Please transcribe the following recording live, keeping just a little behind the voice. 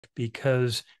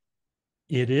because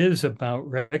it is about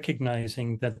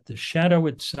recognizing that the shadow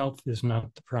itself is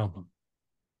not the problem.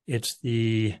 It's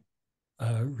the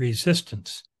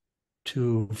resistance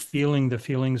to feeling the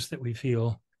feelings that we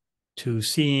feel, to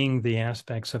seeing the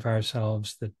aspects of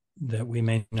ourselves that we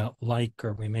may not like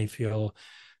or we may feel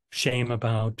shame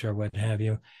about or what have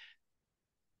you.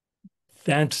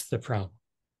 That's the problem.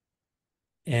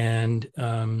 And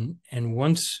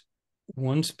once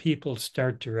people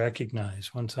start to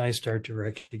recognize, once I start to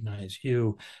recognize,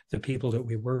 you, the people that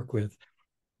we work with,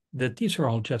 that these are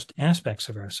all just aspects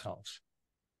of ourselves.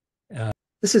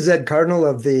 This is Ed Cardinal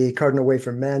of the Cardinal Way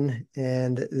for Men,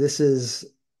 and this is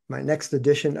my next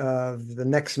edition of The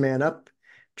Next Man Up,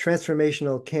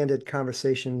 Transformational Candid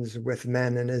Conversations with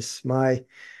Men. And it's my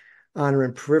honor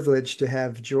and privilege to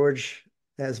have George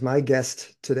as my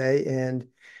guest today. And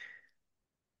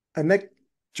I met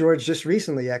George just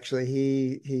recently, actually.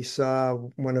 He saw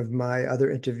one of my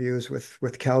other interviews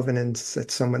with Calvin, and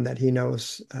it's someone that he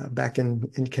knows back in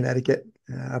Connecticut,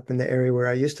 up in the area where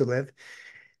I used to live.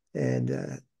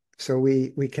 And so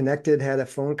we connected, had a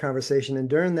phone conversation, and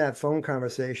during that phone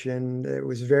conversation, it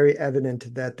was very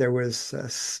evident that there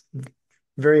was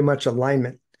very much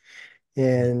alignment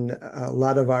in a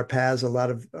lot of our paths, a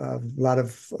lot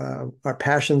of our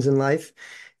passions in life.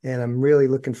 And I'm really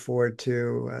looking forward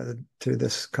to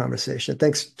this conversation.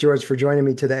 Thanks, George, for joining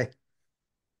me today.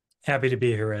 Happy to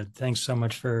be here, Ed. Thanks so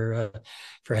much for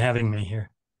having me here.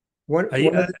 One of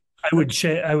the, I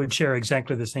would share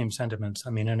exactly the same sentiments. I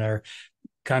mean, in our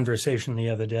conversation the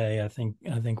other day, I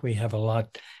think we have a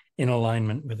lot in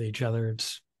alignment with each other.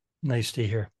 It's nice to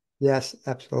hear. yes,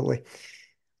 absolutely.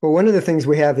 Well, one of the things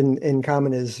we have in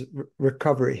common is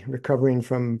recovering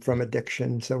from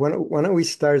addiction. So why don't we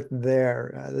start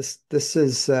there? This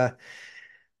is the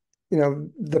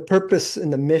purpose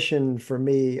and the mission for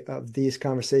me of these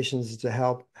conversations is to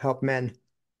help men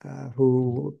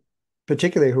who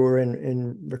particularly who are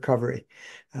in recovery.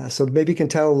 So maybe you can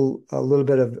tell a little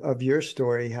bit of your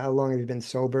story. How long have you been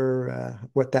sober?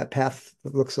 What that path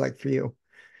looks like for you?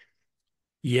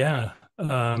 Yeah.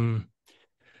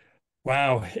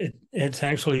 Wow. It's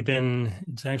actually been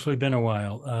a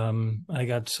while. I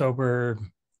got sober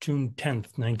June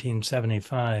 10th,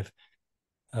 1975.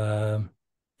 Uh,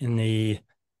 in the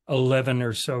 11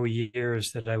 or so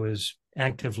years that I was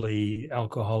actively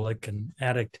alcoholic and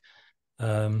addict,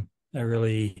 I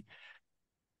really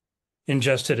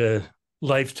ingested a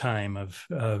lifetime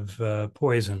of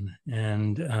poison,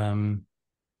 and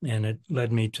it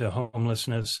led me to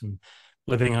homelessness and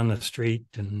living on the street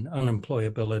and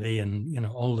unemployability and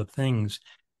all the things.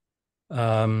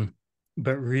 But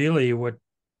really,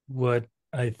 what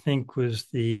I think was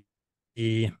the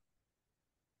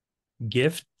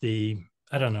gift, the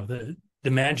I don't know,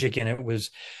 the magic in it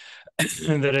was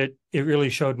that it really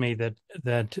showed me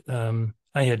that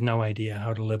I had no idea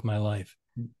how to live my life.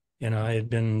 I had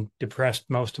been depressed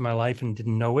most of my life and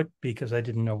didn't know it because I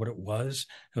didn't know what it was.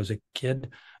 I was a kid.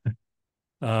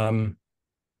 Um,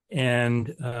 and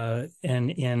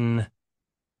in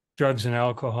drugs and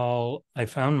alcohol, I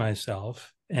found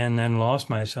myself and then lost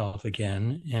myself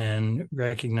again and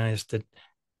recognized that,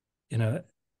 you know,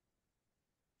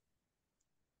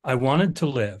 I wanted to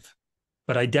live,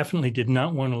 but I definitely did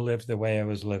not want to live the way I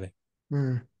was living.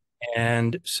 Mm,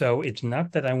 And so it's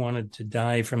not that I wanted to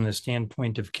die from the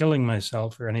standpoint of killing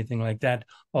myself or anything like that,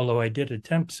 although I did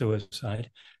attempt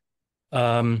suicide.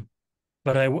 Um,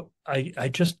 but I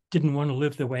just didn't want to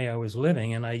live the way I was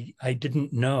living. And I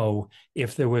didn't know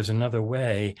if there was another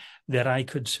way that I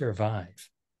could survive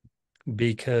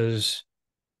because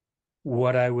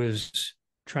what I was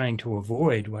trying to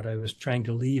avoid, what I was trying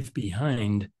to leave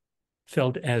behind,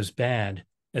 felt as bad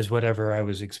as whatever I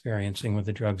was experiencing with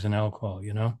the drugs and alcohol.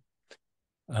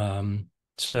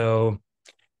 So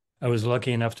I was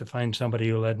lucky enough to find somebody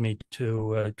who led me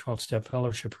to a 12-step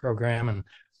fellowship program. And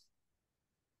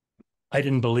I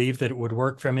didn't believe that it would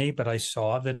work for me, but I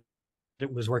saw that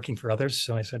it was working for others.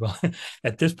 So I said, well,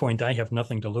 at this point, I have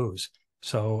nothing to lose.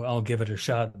 So I'll give it a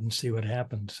shot and see what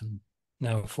happens. And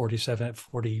now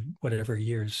 40 whatever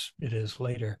years it is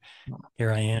later,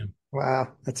 here I am. wow,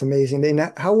 that's amazing.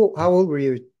 And how old were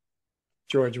you,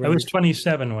 George, I when you? was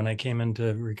 27 when I came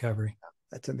into recovery.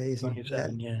 That's amazing. Yeah.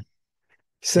 27, yeah. Yeah.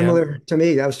 Similar to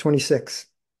me, I was 26.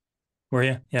 Were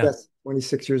you? Yeah. Yes,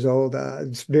 26 years old. I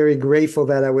was very grateful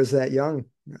that I was that young.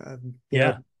 Uh, you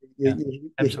know, Yeah. Yeah.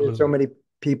 you hear so Absolutely. many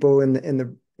people in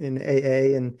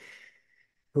AA and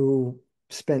who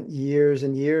spent years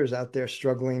and years out there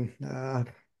struggling. Yeah.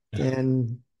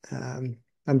 And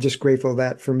I'm just grateful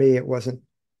that for me it wasn't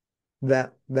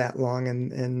that long,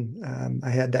 and I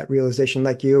had that realization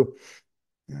like you.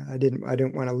 I didn't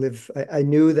want to live. I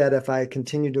knew that if I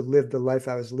continued to live the life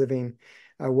I was living,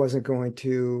 I wasn't going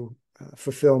to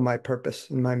fulfill my purpose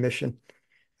and my mission.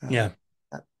 Uh, Yeah.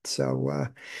 so,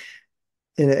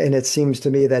 and it seems to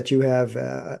me that you have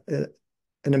an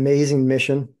amazing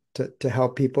mission to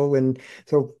help people. And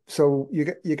so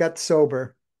you got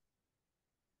sober.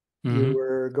 You Hmm.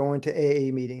 were going to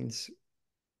AA meetings.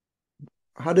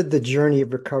 How did the journey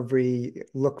of recovery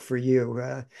look for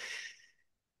you?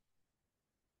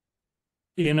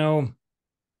 You know,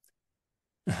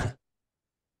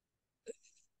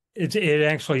 it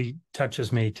actually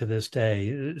touches me to this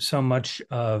day. So much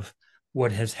of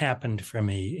what has happened for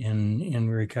me in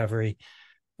recovery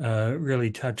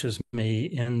really touches me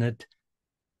in that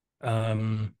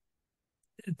um,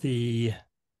 the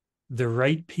the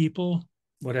right people,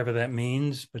 whatever that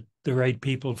means, but the right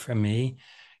people for me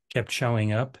kept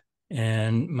showing up.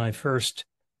 And my first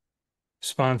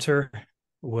sponsor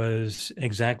was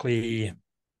exactly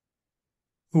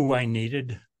who I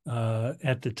needed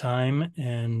at the time,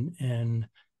 and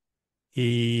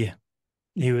he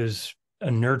he was a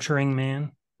nurturing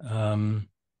man. Um,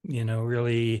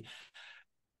 really,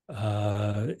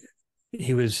 uh,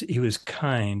 he was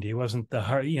kind. He wasn't the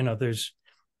hard.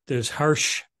 There's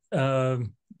harsh,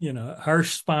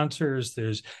 harsh sponsors.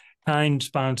 There's kind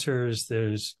sponsors.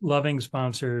 There's loving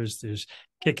sponsors. There's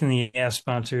kicking the ass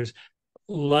sponsors.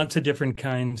 Lots of different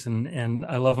kinds, and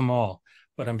I love them all.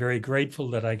 But I'm very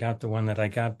grateful that I got the one that I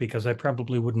got because I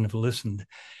probably wouldn't have listened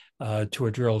to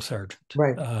a drill sergeant.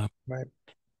 Right, right.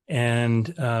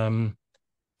 And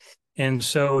and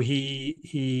so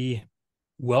he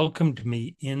welcomed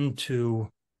me into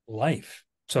life,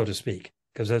 so to speak,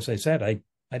 because as I said, I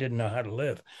didn't know how to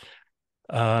live.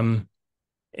 Um,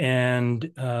 and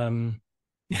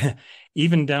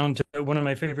even down to one of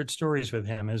my favorite stories with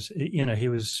him is, he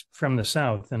was from the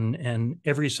South, and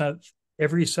every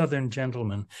Southern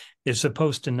gentleman is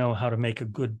supposed to know how to make a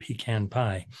good pecan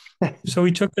pie. So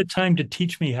he took the time to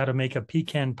teach me how to make a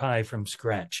pecan pie from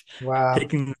scratch, Wow.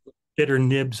 taking the bitter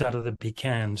nibs out of the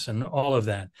pecans and all of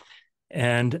that.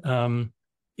 And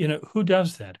who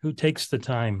does that? Who takes the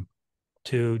time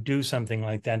to do something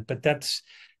like that? But that's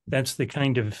the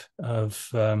kind of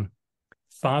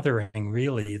fathering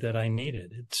really that I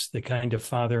needed. It's the kind of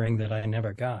fathering that I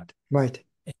never got. Right.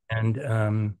 And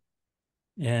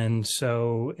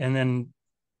then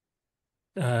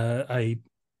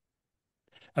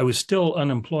I was still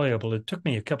unemployable. It took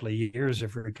me a couple of years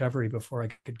of recovery before I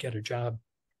could get a job.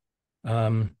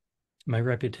 Um, my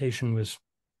reputation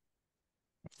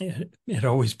it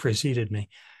always preceded me.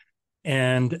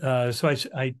 And so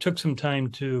I took some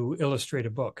time to illustrate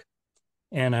a book.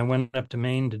 And I went up to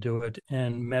Maine to do it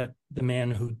and met the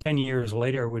man who 10 years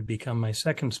later would become my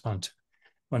second sponsor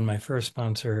when my first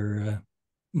sponsor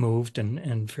moved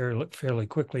and fairly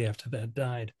quickly after that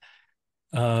died.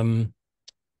 Um,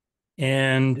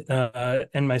 and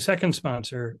my second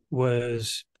sponsor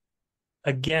was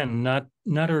again not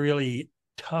a really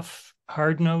tough,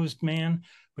 hard-nosed man,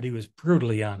 but he was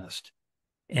brutally honest.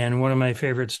 And one of my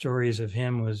favorite stories of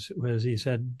him was he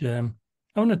said,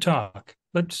 "I want to talk.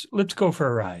 Let's go for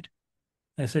a ride."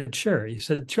 I said, "Sure." He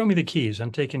said, "Show me the keys.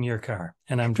 I'm taking your car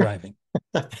and I'm driving."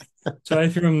 So I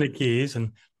threw him the keys,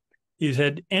 and he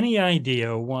said, "Any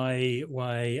idea why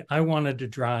I wanted to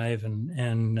drive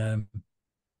and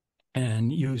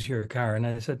use your car?" And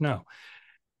I said, "No."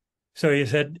 So he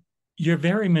said, "You're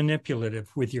very manipulative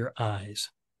with your eyes,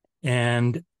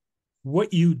 and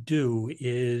what you do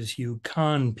is you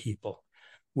con people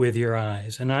with your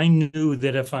eyes. And I knew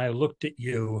that if I looked at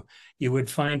you, you would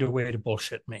find a way to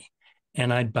bullshit me,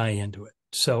 and I'd buy into it.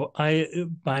 So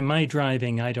by my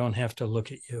driving, I don't have to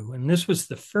look at you." And this was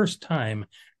the first time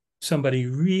somebody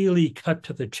really cut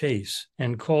to the chase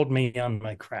and called me on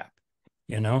my crap,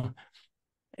 you know?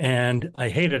 And I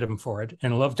hated him for it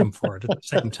and loved him for it at the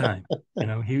same time.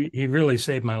 He really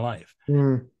saved my life.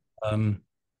 Mm, Um,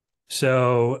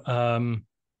 so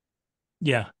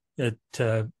yeah, it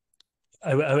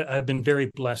I've been very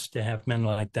blessed to have men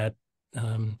like that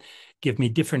um, give me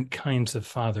different kinds of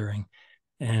fathering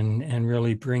and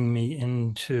really bring me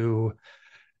into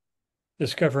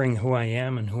discovering who I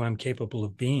am and who I'm capable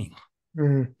of being.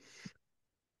 mm.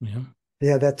 Yeah.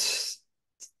 Yeah,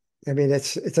 I mean,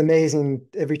 it's amazing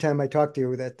every time I talk to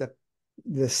you that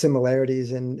the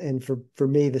similarities and for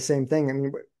me the same thing. I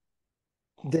mean,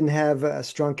 didn't have a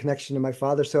strong connection to my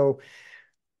father, so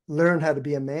learned how to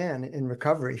be a man in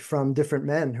recovery from different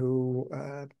men who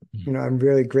I'm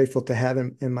really grateful to have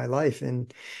in my life.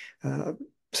 And uh,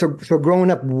 so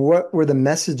growing up, what were the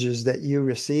messages that you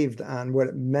received on what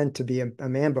it meant to be a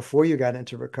man before you got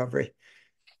into recovery?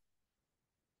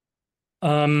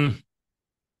 Um,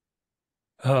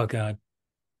 Oh God.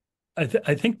 I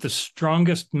think the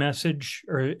strongest message,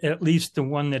 or at least the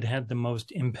one that had the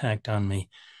most impact on me,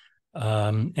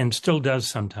 and still does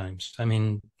sometimes. I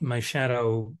mean, my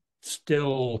shadow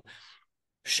still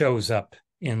shows up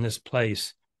in this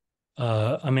place.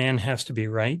 A man has to be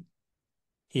right.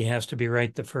 He has to be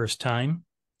right the first time,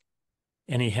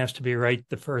 and he has to be right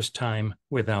the first time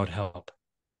without help.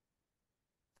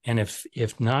 And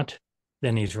if not,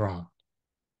 then he's wrong.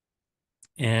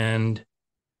 And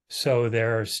so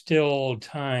there are still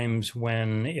times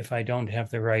when if I don't have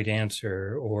the right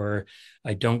answer, or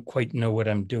I don't quite know what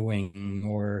I'm doing,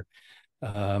 or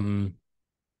um,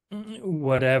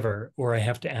 whatever, or I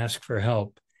have to ask for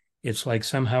help, it's like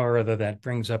somehow or other that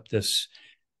brings up this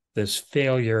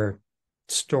failure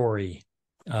story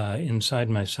inside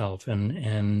myself,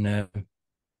 and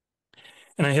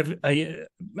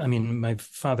I mean, my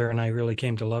father and I really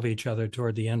came to love each other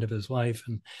toward the end of his life,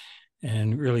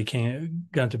 and really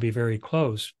got to be very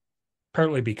close,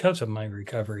 partly because of my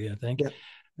recovery, I think. Yeah.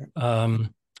 Yeah.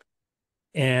 Um,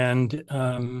 and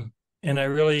and I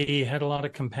really had a lot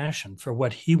of compassion for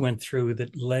what he went through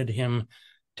that led him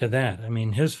to that. I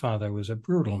mean, his father was a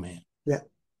brutal man, Yeah.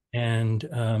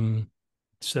 and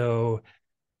so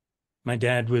my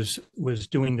dad was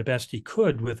doing the best he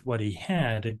could with what he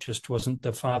had. It just wasn't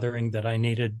the fathering that I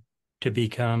needed to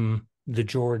become the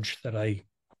George that I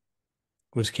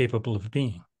was capable of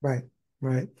being. Right.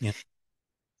 Right. Yeah.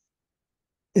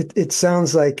 It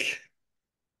sounds like,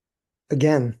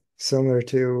 again, similar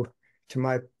to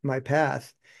my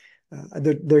path.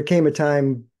 There came a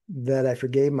time that I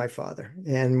forgave my father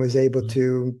and was able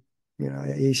to,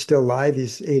 he's still alive.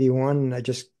 He's 81, and I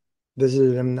just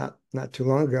visited him not too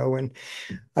long ago, and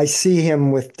I see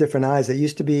him with different eyes. It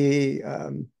used to be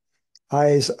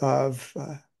eyes of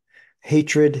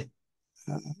hatred,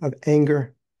 of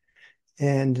anger,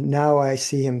 and now I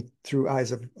see him through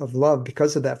eyes of love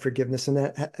because of that forgiveness, and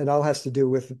that it all has to do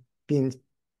with being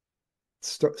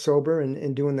sober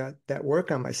and doing that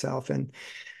work on myself. And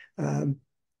um,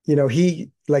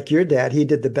 he, like your dad, he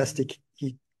did the best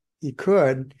he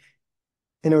could,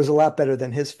 and it was a lot better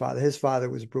than his father. His father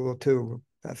was brutal too,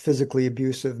 physically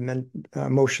abusive,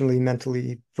 emotionally,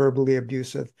 mentally, verbally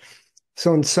abusive.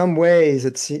 So in some ways,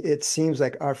 it seems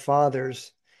like our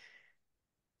fathers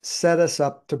set us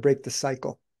up to break the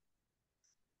cycle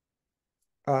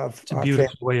of It's a our family.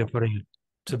 beautiful way of putting it.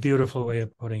 It's a beautiful way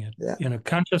of putting it. Yeah, You know,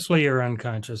 consciously or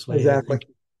unconsciously. exactly.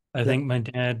 I Yeah, think my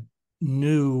dad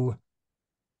knew,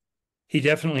 he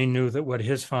definitely knew that what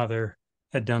his father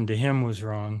had done to him was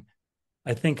wrong.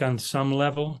 I think on some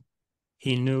level,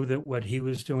 he knew that what he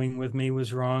was doing with me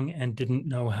was wrong and didn't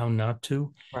know how not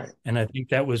to. right, And I think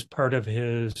that was part of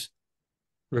his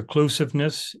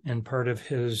reclusiveness and part of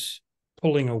his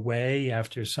pulling away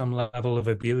after some level of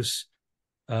abuse.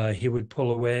 He would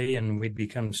pull away and we'd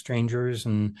become strangers.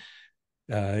 And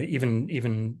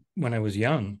even when I was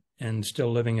young and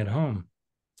still living at home.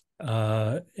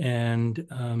 Uh, and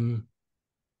um,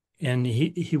 and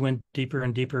he went deeper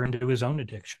and deeper into his own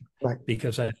addiction right,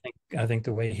 because I think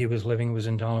the way he was living was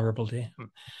intolerable to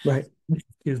him. right.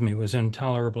 Excuse me, was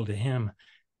intolerable to him.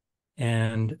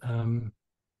 And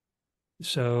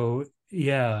so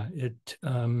yeah, it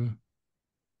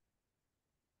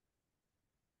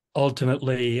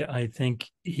ultimately I think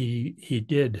he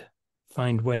did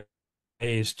find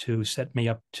ways to set me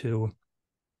up to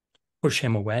push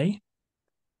him away.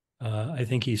 I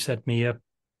think he set me up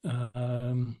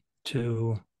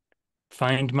to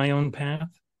find my own path,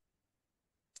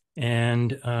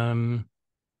 and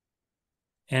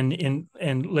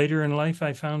and later in life,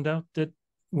 I found out that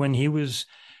when he was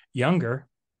younger,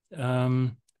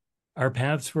 um, our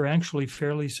paths were actually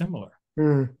fairly similar.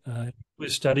 Mm, He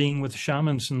was studying with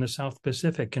shamans in the South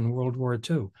Pacific in World War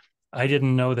II. I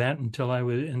didn't know that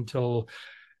until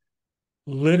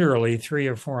literally 3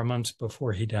 or 4 months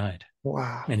before he died,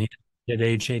 wow, and he died at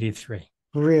age 83.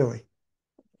 really?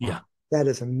 Wow, Yeah. that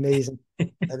is amazing.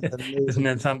 That is Isn't amazing.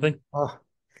 that something? Oh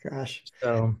gosh,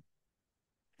 So,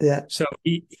 yeah, so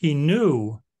he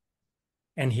knew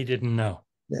and he didn't know.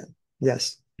 yeah,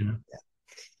 yes. You know?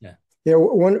 Yeah.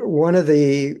 One of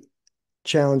the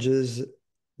challenges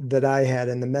that I had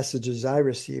and the messages I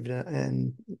received,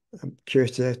 and I'm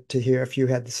curious to hear if you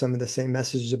had some of the same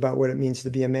messages about what it means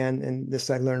to be a man. And this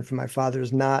I learned from my father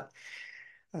is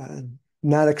uh,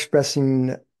 not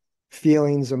expressing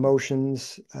feelings,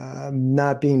 emotions,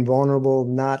 not being vulnerable,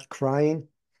 not crying,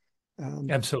 um,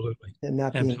 Absolutely. and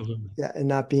not being Absolutely. yeah, and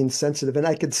not being sensitive. And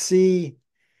I could see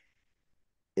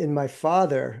in my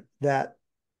father that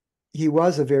he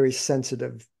was a very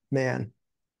sensitive man.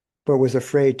 but was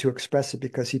afraid to express it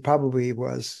because he probably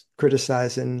was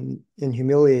criticized and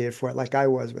humiliated for it, like I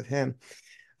was with him.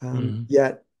 Mm-hmm.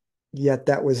 Yet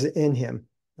that was in him.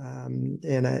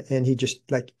 And he just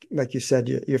like you said,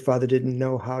 your father didn't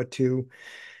know how to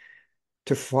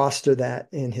foster that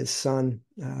in his son,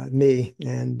 me,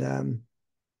 and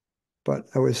but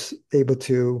I was able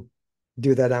to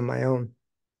do that on my own.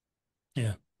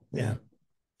 Yeah. Yeah. Yeah.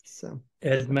 So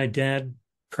And my dad,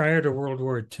 prior to World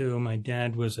War II, my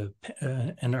dad was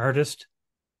an artist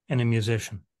and a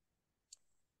musician.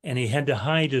 And he had to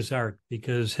hide his art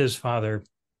because his father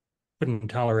couldn't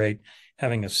tolerate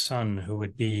having a son who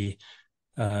would be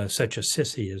such a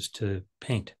sissy as to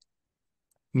paint.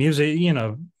 Music,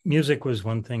 music was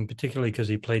one thing, particularly because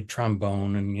he played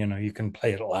trombone, and you can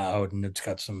play it loud, and it's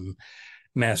got some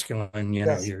masculine,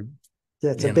 yes, yeah,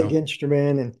 it's a you big know,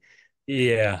 instrument, and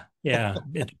yeah, yeah,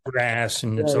 it's brass,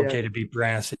 and yeah, it's yeah, okay to be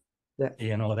brassy yeah.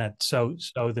 and all that. So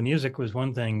the music was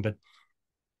one thing,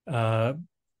 uh,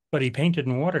 but he painted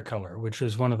in watercolor, which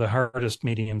is one of the hardest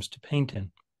mediums to paint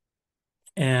in.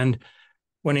 And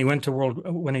when he went to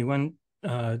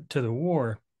the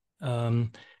war,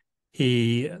 um,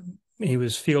 he he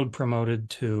was field promoted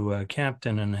to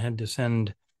captain and had to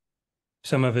send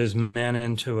some of his men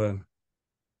into a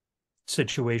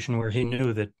situation where he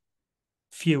knew that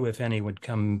few, if any, would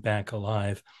come back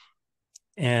alive.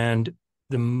 And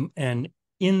and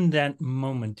in that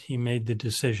moment, he made the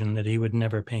decision that he would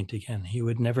never paint again. He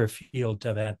would never feel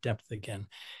to that depth again.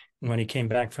 And when he came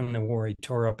back from the war, he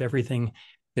tore up everything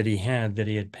that he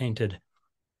had painted,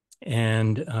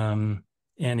 and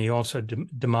he also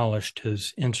demolished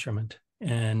his instrument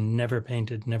and never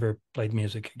painted, never played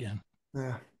music again.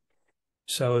 Yeah.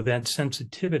 So that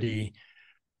sensitivity,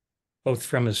 both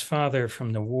from his father,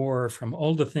 from the war, from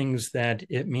all the things that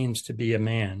it means to be a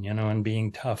man, and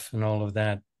being tough and all of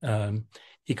that,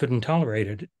 he couldn't tolerate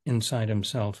it inside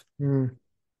himself. Mm.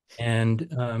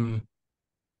 And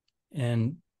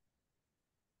and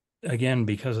again,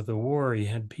 because of the war, he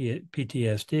had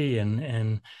PTSD,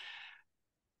 and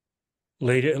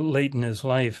late in his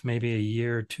life, maybe a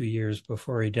year, 2 years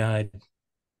before he died,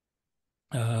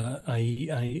 uh,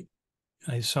 I,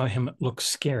 I saw him look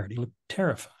scared. He looked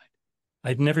terrified.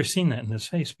 I'd never seen that in his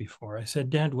face before. I said,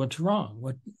 "Dad, what's wrong?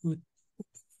 What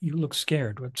you look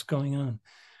scared. What's going on?"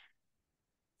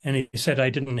 And he said, "I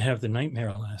didn't have the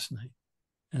nightmare last night."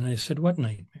 And I said, "What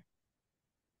nightmare?"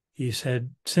 He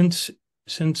said, since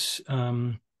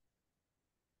an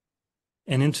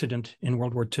incident in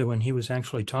World War II, and he was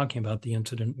actually talking about the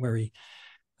incident where he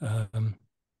um,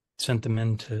 sent the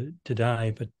men to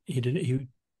die, but he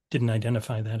didn't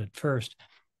identify that at first.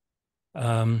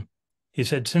 Um, he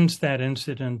said, "Since that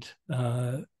incident,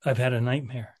 I've had a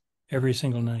nightmare every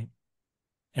single night.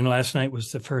 And last night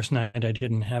was the first night I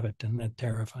didn't have it, and that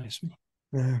terrifies me."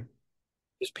 Yeah.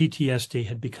 His PTSD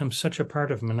had become such a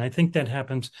part of him. And I think that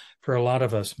happens for a lot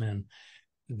of us men,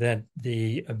 that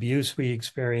the abuse we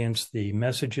experience, the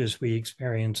messages we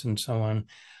experience, and so on,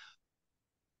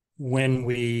 when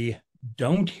we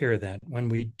don't hear that, when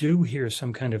we do hear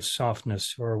some kind of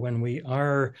softness, or when we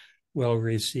are well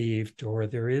received, or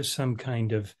there is some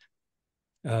kind of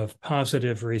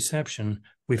positive reception,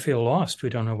 we feel lost. We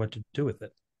don't know what to do with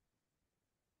it.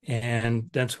 And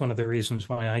that's one of the reasons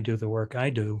why I do the work I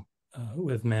do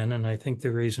with men. And I think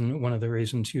one of the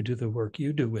reasons you do the work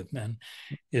you do with men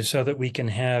is so that we can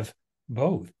have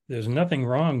both. There's nothing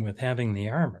wrong with having the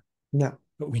armor, No.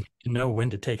 but we need to know when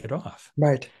to take it off.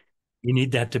 Right. We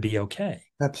need that to be okay.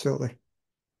 Absolutely.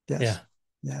 Yes. Yeah.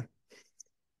 Yeah.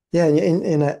 Yeah.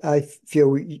 And I feel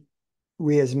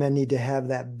we as men need to have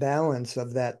that balance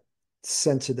of that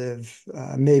sensitive,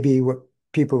 maybe what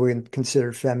people would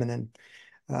consider feminine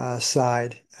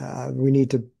side. We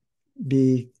need to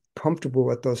be comfortable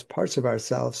with those parts of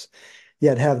ourselves,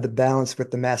 yet have the balance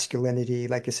with the masculinity,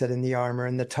 like I said, in the armor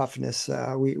and the toughness.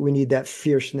 We need that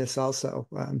fierceness also.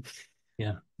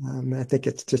 Yeah. I think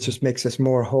it just makes us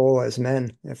more whole as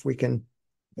men if we can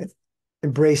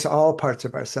embrace all parts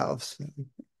of ourselves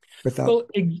without. Well,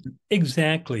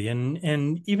 exactly.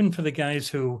 And even for the guys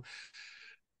who,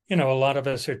 a lot of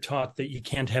us are taught that you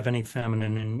can't have any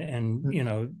feminine,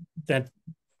 and that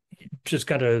just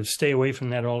got to stay away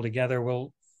from that altogether.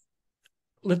 Well,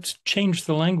 let's change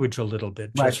the language a little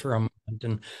bit just Right. for a moment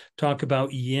and talk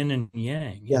about yin and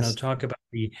yang, Yes. talk about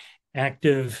the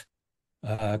active,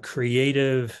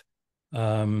 creative,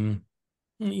 um,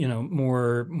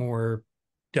 more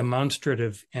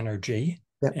demonstrative energy,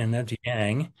 Yeah. and that's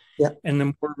yang, Yeah. and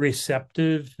the more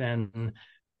receptive and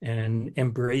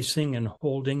embracing and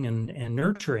holding and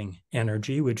nurturing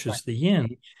energy, which Right. is the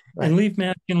yin, Right. and leave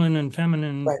masculine and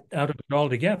feminine Right. out of it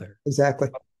altogether. Exactly.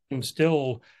 And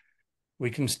still Yeah.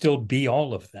 we can still be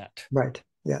all of that. Right.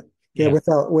 Yeah. Yeah.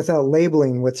 Yeah. Without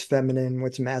labeling what's feminine,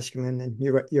 what's masculine. And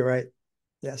you're right. You're right.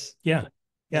 Yes. Yeah.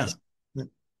 Yeah. Yes.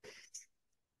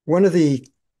 One of the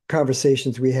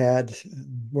conversations we had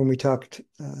when we talked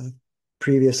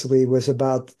previously was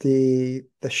about the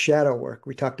shadow work.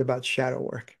 We talked about shadow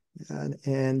work,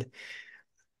 and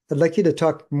I'd like you to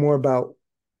talk more about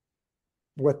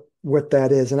what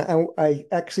that is. And I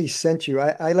actually sent you.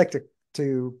 I like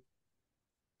to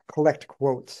collect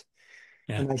quotes,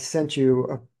 Yeah. and I sent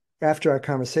you after our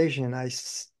conversation.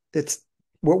 It's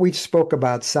what we spoke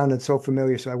about sounded so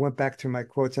familiar, so I went back through my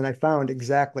quotes and I found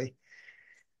exactly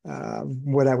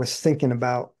what I was thinking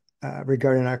about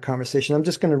regarding our conversation. I'm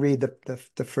just going to read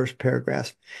the first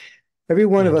paragraph. Every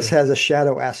one Yeah. of us has a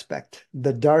shadow aspect,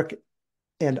 the dark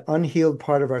and unhealed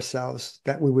part of ourselves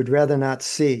that we would rather not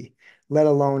see, let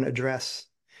alone address.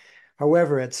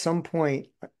 However, at some point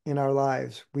in our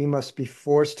lives, we must be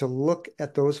forced to look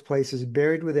at those places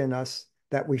buried within us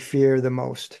that we fear the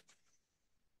most.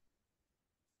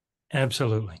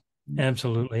 Absolutely.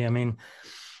 Absolutely. I mean,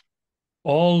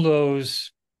 all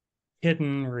those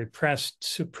hidden, repressed,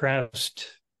 suppressed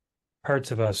parts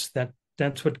of us,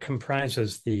 that's what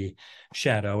comprises the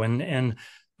shadow. And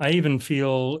I even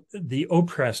feel the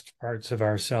oppressed parts of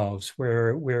ourselves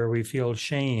where we feel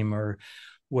shame or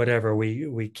whatever.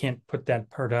 We can't put that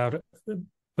part out,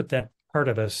 put that part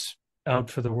of us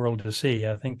out for the world to see.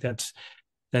 I think that's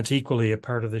equally a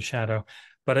part of the shadow.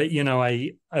 But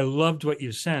I loved what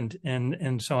you sent,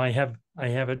 and so I have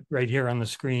it right here on the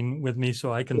screen with me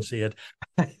so I can see it.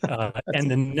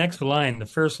 And the next line, the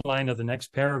first line of the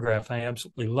next paragraph, I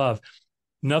absolutely love.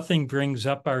 Nothing brings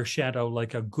up our shadow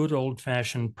like a good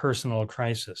old-fashioned personal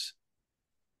crisis.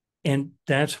 And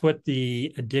that's what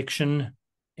the addiction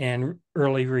and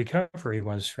early recovery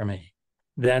was for me.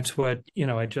 That's what,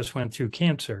 I just went through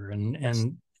cancer.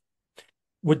 And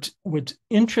what's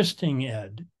interesting,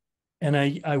 Ed, and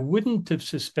I wouldn't have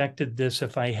suspected this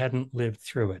if I hadn't lived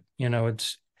through it.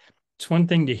 It's one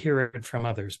thing to hear it from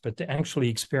others, but to actually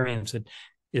experience it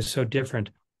is so different.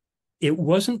 It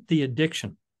wasn't the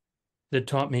addiction that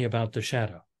taught me about the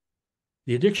shadow.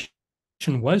 The addiction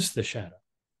was the shadow.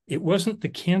 It wasn't the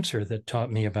cancer that taught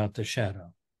me about the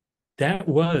shadow. That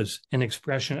was an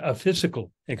expression, a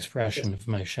physical Yes. expression of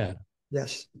my shadow.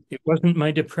 Yes. It wasn't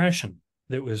my depression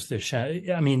that was the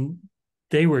shadow. I mean,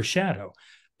 they were shadow,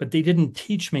 but they didn't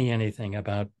teach me anything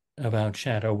about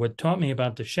shadow. What taught me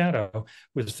about the shadow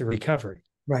was the recovery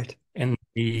Right. and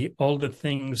all the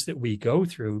things that we go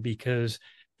through, because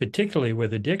particularly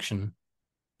with addiction,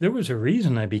 there was a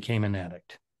reason I became an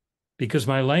addict, because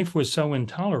my life was so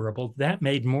intolerable that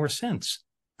made more sense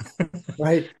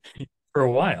Right. for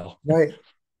a while. Right.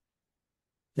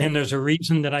 And Yep. there's a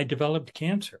reason that I developed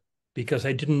cancer, because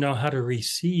I didn't know how to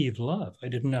receive love. I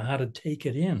didn't know how to take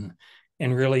it in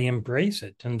and really embrace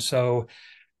it. And so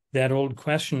that old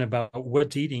question about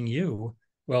what's eating you,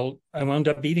 well, I wound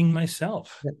up eating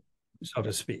myself, Yep. so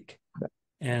to speak,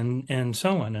 and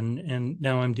so on. And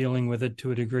now I'm dealing with it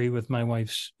to a degree with my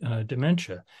wife's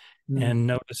dementia, Mm. and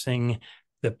noticing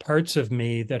the parts of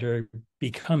me that are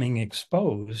becoming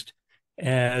exposed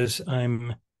as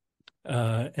I'm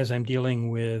dealing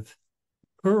with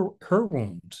her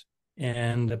wounds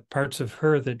and the parts of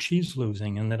her that she's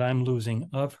losing and that I'm losing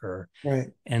of her.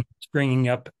 Right. And it's bringing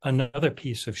up another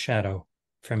piece of shadow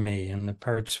for me, and the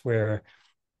parts where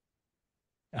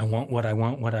I want what I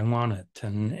want, what I want it.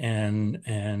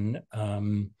 And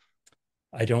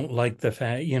I don't like the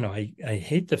fact, I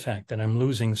hate the fact that I'm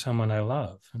losing someone I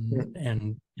love, and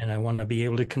Mm. and I want to be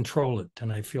able to control it,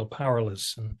 and I feel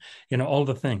powerless, and all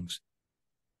the things.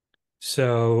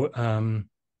 So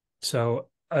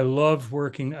I love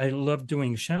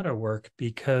doing shadow work,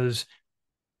 because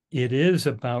it is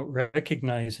about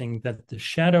recognizing that the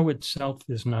shadow itself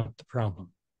is not the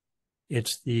problem.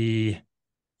 It's the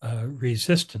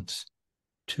resistance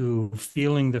to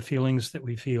feeling the feelings that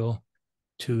we feel,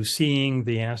 to seeing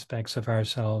the aspects of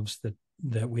ourselves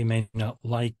that we may not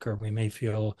like, or we may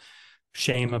feel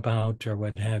shame about, or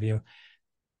what have you.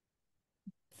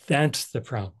 That's the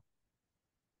problem.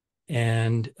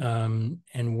 And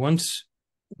once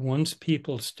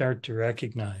people start to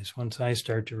recognize, once I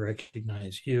start to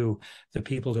recognize, the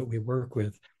people that we work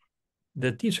with,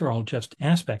 that these are all just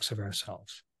aspects of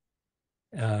ourselves.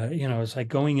 It's like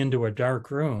going into a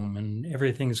dark room and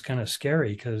everything's kind of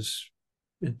scary because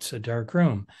it's a dark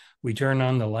room. We turn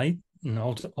on the light and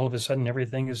all of a sudden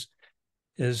everything is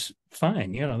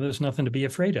fine. There's nothing to be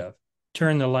afraid of.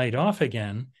 Turn the light off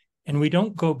again, and we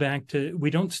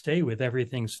don't stay with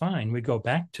everything's fine. We go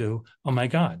back to, oh my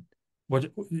God,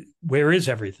 where is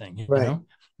everything? Right.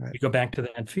 Right. We go back to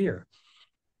that fear.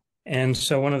 And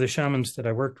so one of the shamans that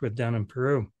I worked with down in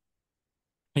Peru,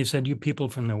 he said, "You people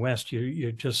from the West,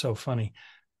 you're just so funny."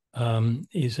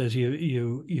 He says,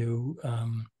 you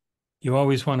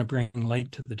always want to bring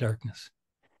light to the darkness,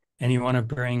 and you want to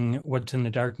bring what's in the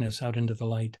darkness out into the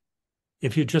light.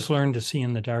 If you just learn to see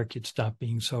in the dark, you'd stop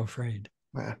being so afraid.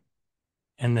 Wow,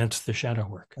 And that's the shadow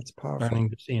work, that's powerful. learning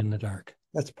to see in the dark.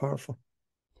 That's powerful.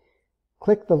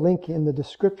 Click the link in the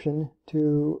description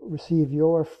to receive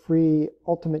your free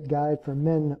ultimate guide for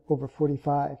men over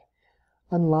 45,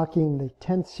 Unlocking the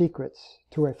 10 Secrets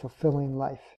to a Fulfilling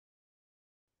Life.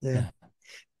 Yeah.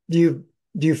 Yeah.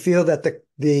 Do you feel that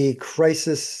the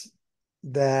crisis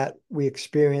that we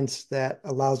experience that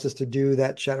allows us to do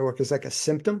that shadow work is like a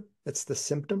symptom? That's the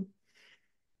symptom?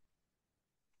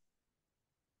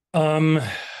 Um,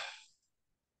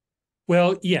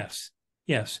 well, yes,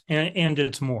 yes, and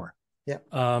it's more. Yeah.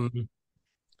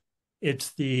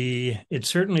 It's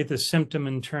certainly the symptom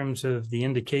in terms of the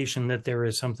indication that there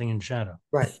is something in shadow.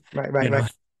 Right, right, right, You right. know,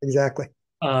 Exactly.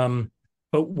 um,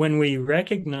 but when we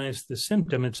recognize the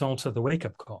symptom, it's also the wake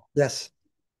up call. Yes.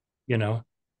 You know,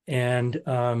 and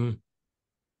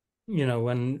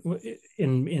when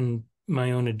in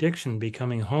my own addiction,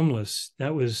 becoming homeless,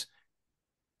 that was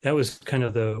kind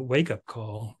of the wake up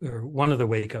call, or one of the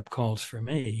wake up calls for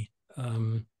me.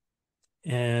 And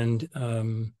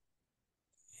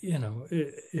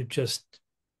it just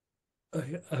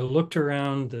I looked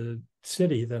around the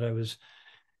city that I was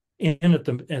in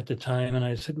at the time, and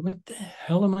I said, "What the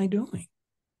hell am I doing?"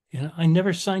 I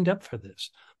never signed up for this.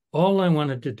 All I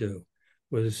wanted to do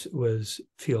was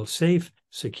feel safe,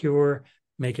 secure,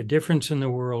 make a difference in the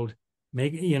world,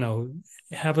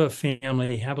 have a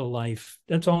family, have a life.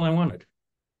 That's all I wanted.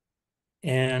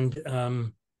 And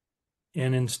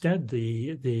instead,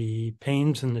 the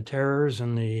pains and the terrors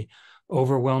and the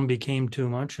overwhelm became too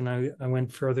much, and I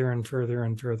went further and further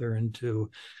and further into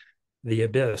the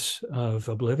abyss of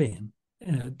oblivion,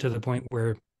 to the point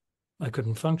where I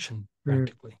couldn't function Mm,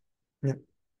 practically. yeah.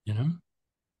 You know,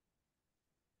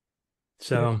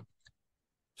 Yeah.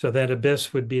 so that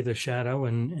abyss would be the shadow,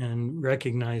 and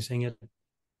recognizing it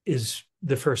is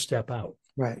the first step out.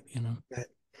 Right. You know. Right.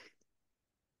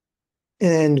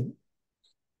 And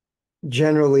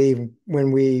generally,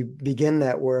 when we begin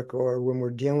that work or when we're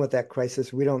dealing with that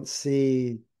crisis, we don't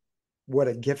see what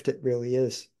a gift it really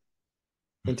is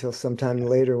until sometime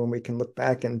later when we can look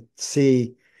back and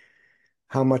see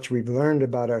how much we've learned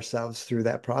about ourselves through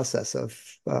that process of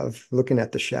looking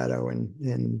at the shadow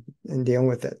and dealing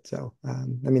with it. So, I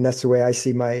mean, that's the way I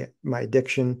see my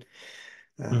addiction.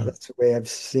 Mm. That's the way I've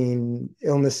seen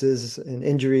illnesses and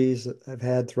injuries I've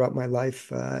had throughout my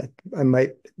life. I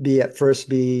might be at first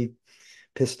be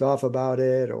pissed off about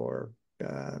it or,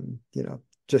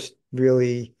 just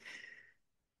really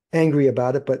angry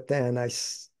about it. But then I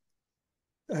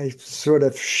sort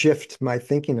of shift my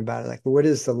thinking about it. Like, what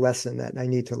is the lesson that I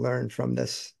need to learn from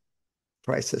this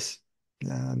crisis?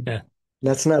 Um, Yeah,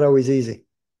 that's not always easy.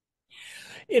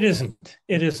 it isn't.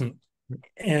 It isn't.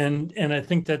 And I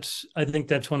think that's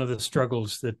one of the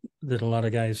struggles that a lot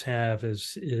of guys have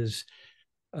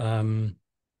um,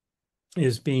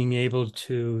 is being able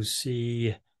to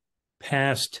see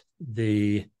past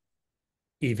the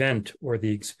event or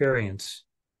the experience,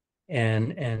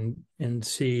 and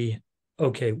see,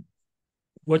 okay,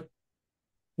 what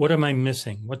what am I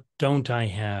missing? What don't I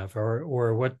have?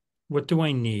 Or what do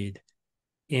I need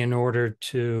in order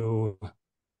to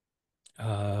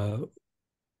uh,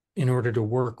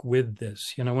 work with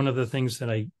this? One of the things that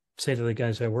I say to the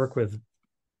guys I work with,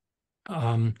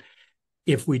 um,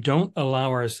 if we don't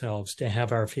allow ourselves to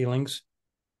have our feelings,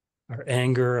 our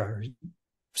anger, our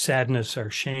sadness, our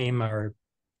shame, our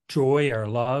joy, our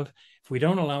love, if we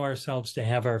don't allow ourselves to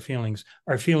have our feelings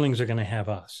are going to have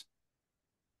us.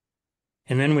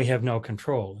 And then we have no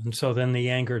control. And so then the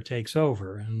anger takes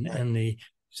over, Right. and the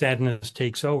sadness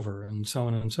takes over, and so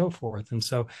on and so forth. And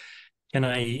so can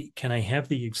I have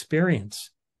the experience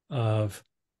of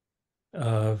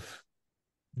of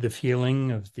the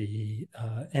feeling of the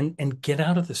and get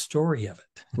out of the story of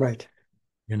it. Right.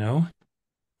 you know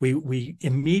we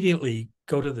immediately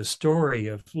go to the story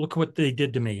of, look what they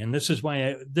did to me, and this is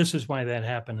why that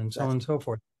happened, and so on Right. and so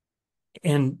forth.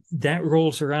 And that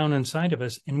rolls around inside of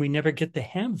us, and we never get to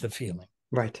have the feeling,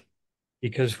 Right.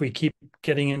 because we keep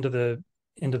getting into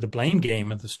the blame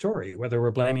game of the story, whether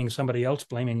we're blaming somebody else,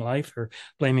 blaming life, or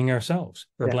blaming ourselves,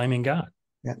 or Yeah. blaming God.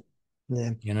 Yeah.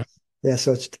 Yeah. you know Yeah.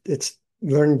 So it's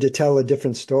learning to tell a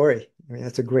different story. I mean,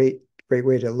 that's a great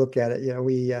way to look at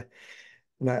it.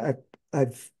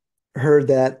 I've heard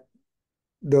that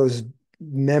those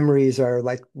memories are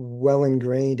like well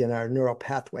ingrained in our neural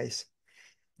pathways.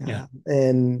 Yeah.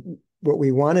 And what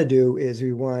we want to do is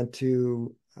we want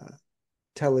to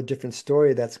tell a different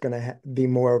story that's going to be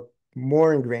more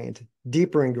ingrained,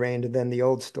 deeper ingrained than the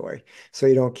old story, so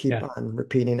you don't keep Yeah. on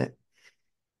repeating it.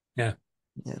 Yeah.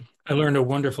 Yeah. I learned a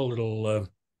wonderful little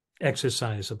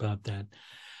exercise about that.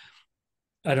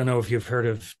 I don't know if you've heard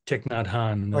of Thich Nhat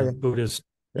Hanh, Oh the yeah. Buddhist,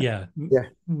 Yeah. yeah, Yeah.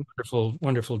 wonderful,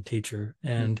 wonderful teacher.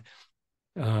 And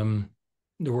um,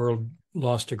 the world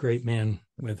lost a great man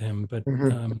with him.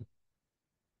 Hmm.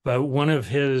 But one of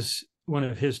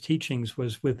his teachings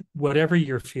was, with whatever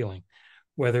you're feeling,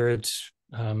 whether it's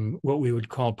what we would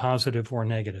call positive or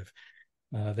negative.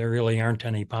 There really aren't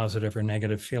any positive or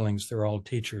negative feelings. They're all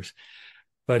teachers.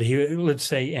 But let's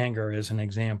say anger as an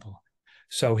example.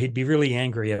 So he'd be really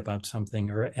angry about something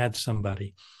or at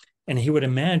somebody. And he would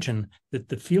imagine that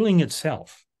the feeling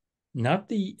itself, not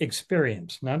the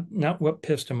experience, not what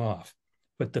pissed him off,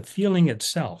 but the feeling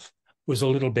itself was a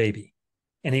little baby.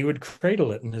 And he would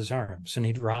cradle it in his arms and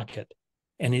he'd rock it.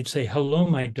 And he'd say, "Hello,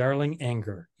 my darling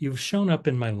anger. You've shown up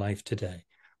in my life today.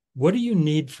 What do you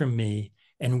need from me?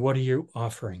 And what are you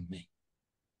offering me?"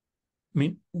 I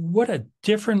mean, what a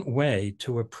different way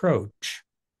to approach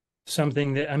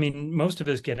something that, I mean, most of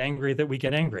us get angry that we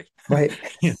get angry. Right.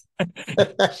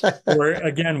 Or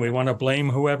again, we want to blame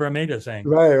whoever made us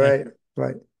angry. Right, And right,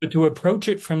 right, but to approach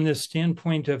it from this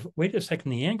standpoint of, wait a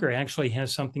second, the anger actually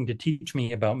has something to teach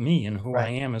me about me and who I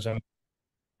right, am as a,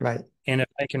 right, and if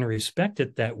I can respect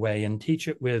it that way and teach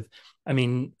it with, I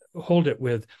mean, hold it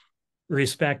with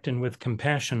respect and with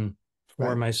compassion for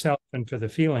right, myself and for the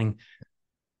feeling,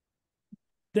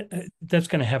 that's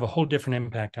going to have a whole different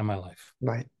impact on my life.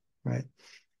 right, right.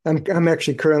 I'm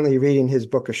actually currently reading his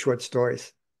book of short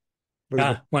stories, believe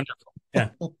Ah, wonderful. Yeah.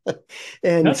 it.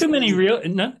 And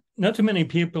Not too many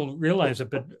people realize it,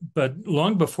 but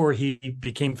long before he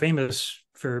became famous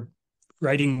for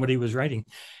writing what he was writing,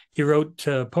 he wrote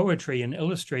poetry and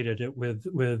illustrated it with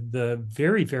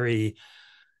very, very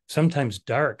sometimes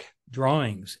dark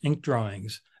drawings, ink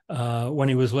drawings, when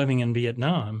he was living in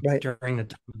Vietnam right, during the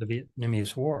time of the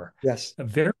Vietnamese War. yes,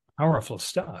 Very powerful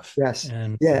stuff. yes,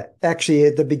 And yeah. Actually,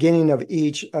 at the beginning of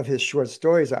each of his short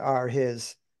stories are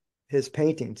his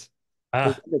paintings,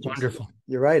 his images. wonderful.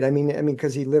 You're right. I mean,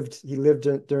 because he lived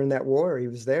during that war. He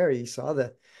was there. He saw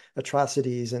the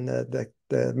atrocities and the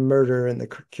murder and the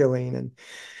killing,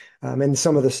 and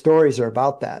some of the stories are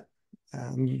about that.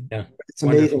 Yeah, It's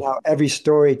amazing wonderful. how every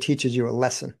story teaches you a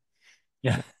lesson.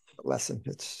 Yeah. A lesson.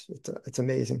 It's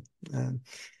amazing. Um,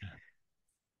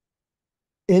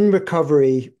 in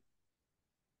recovery,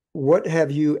 what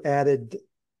have you added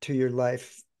to your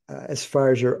life as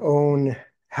far as your own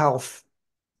health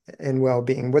and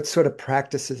well-being? What sort of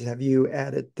practices have you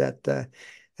added that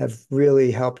have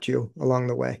really helped you along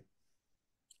the way?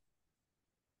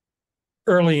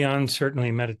 Early on,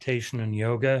 certainly meditation and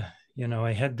yoga.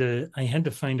 I had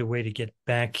to find a way to get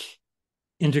back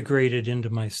integrated into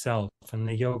myself, and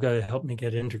the yoga helped me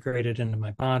get integrated into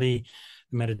my body,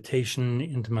 meditation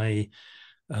into my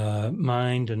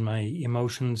mind and my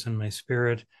emotions and my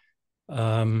spirit.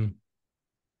 um,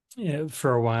 yeah,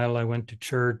 for a while I went to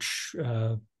church.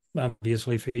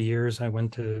 Obviously for years I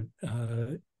went to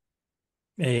AA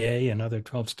and other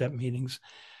 12-step meetings.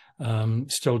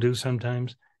 Still do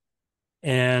sometimes.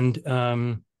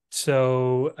 And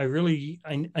so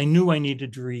I knew I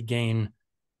needed to regain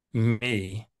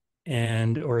me,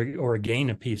 and or gain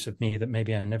a piece of me that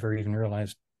maybe I never even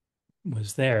realized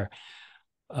was there.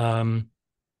 Um,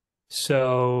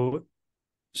 so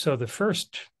so the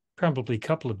first probably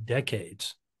couple of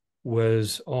decades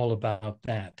was all about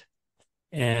that.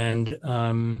 And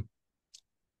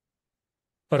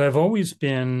but I've always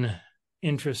been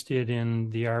interested in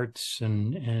the arts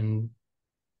and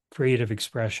creative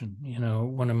expression.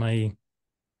 One of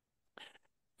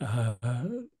uh,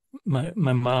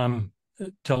 my mom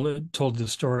told the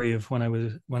story of when I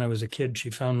was a kid. She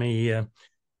found me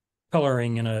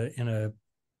coloring in a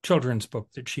children's book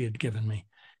that she had given me,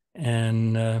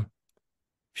 and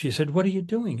she said, "What are you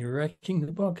doing? You're writing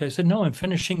the book." I said, "No, I'm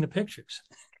finishing the pictures."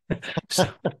 so,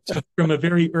 so from a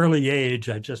very early age,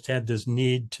 I just had this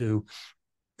need to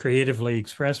creatively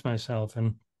express myself,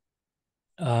 and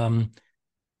um,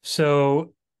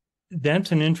 so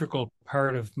that's an integral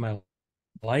part of my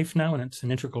life now, and it's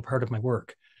an integral part of my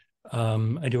work.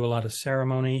 I do a lot of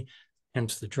ceremony,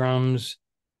 hence the drums,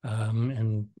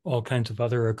 and all kinds of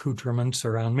other accoutrements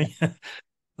around me.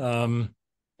 um,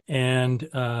 and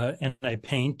I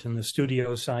paint, and the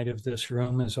studio side of this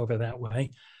room is over that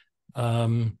way.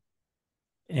 Um,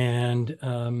 and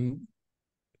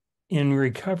In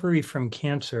recovery from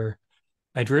cancer,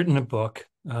 I'd written a book.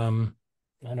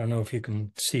 I don't know if you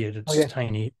can see it. Oh It's yeah,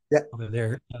 tiny yeah, over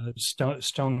there.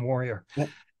 Stone warrior. yeah.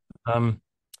 Um,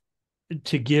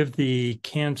 to give the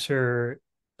cancer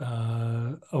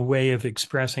a way of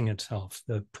expressing itself,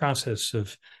 the process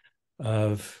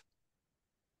of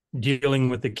dealing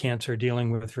with the cancer,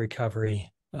 dealing with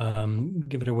recovery,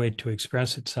 give it a way to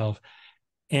express itself.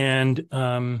 And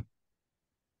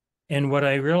and what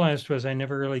I realized was I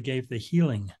never really gave the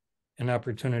healing an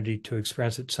opportunity to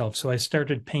express itself. So I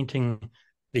started painting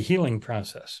the healing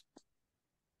process.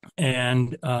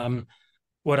 And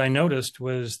what I noticed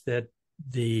was that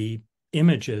the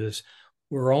images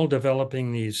were all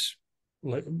developing these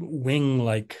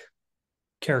wing-like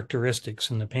characteristics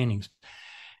in the paintings.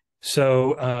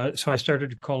 So I started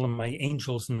to call them my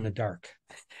angels in the dark,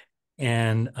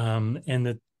 and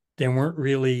that they weren't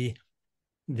really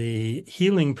the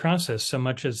healing process so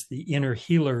much as the inner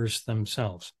healers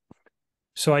themselves.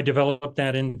 So I developed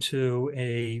that into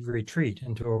a retreat,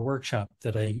 into a workshop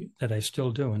that I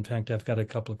still do. In fact, I've got a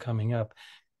couple coming up,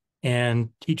 and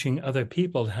teaching other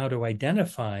people how to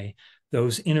identify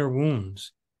those inner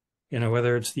wounds,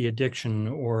 whether it's the addiction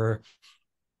or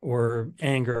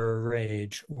anger or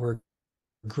rage or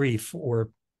grief or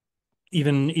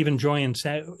even joy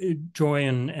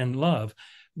and love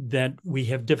that we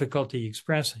have difficulty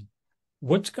expressing.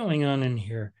 What's going on in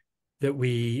here that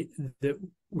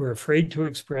we're afraid to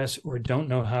express or don't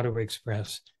know how to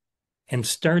express, and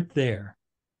start there.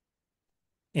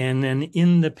 And then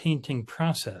in the painting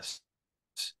process,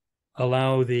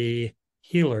 allow the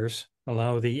healers,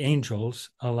 allow the angels,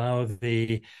 allow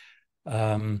the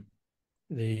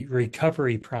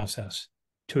recovery process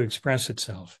to express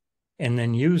itself, and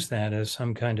then use that as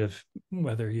some kind of,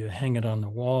 whether you hang it on the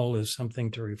wall as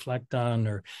something to reflect on,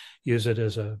 or use it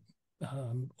as a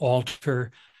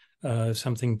altar,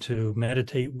 something to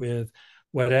meditate with,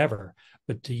 whatever,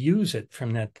 but to use it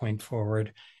from that point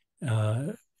forward uh,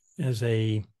 as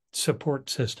a support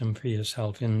system for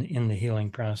yourself in the healing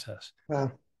process.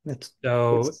 Wow, that's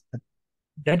So that's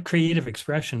that creative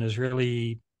expression is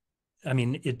really, I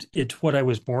mean, it's what I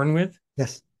was born with.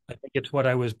 yes, I think it's what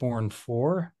I was born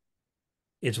for.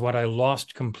 It's what I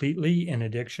lost completely in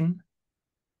addiction.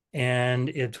 And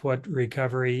it's what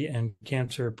recovery and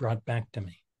cancer brought back to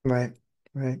me. right,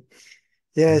 right.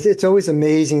 Yeah, it's always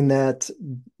amazing that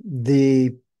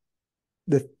the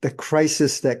the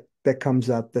crisis that comes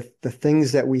up, the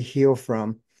things that we heal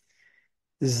from,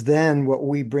 is then what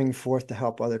we bring forth to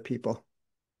help other people.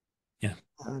 Yeah.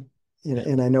 Uh, Yeah.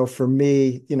 and I know for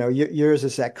me, yours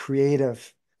is that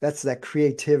creative, that's that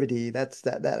creativity, that's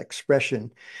that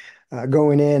expression,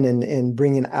 going in and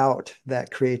bringing out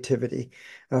that creativity.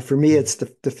 For me, Mm. it's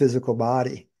the physical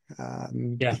body,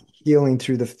 Yeah. healing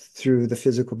through the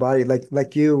physical body.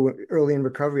 Like you, early in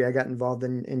recovery, I got involved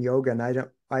in yoga,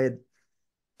 and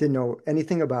didn't know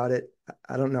anything about it.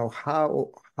 I don't know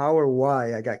how or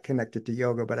why I got connected to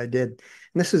yoga, but I did.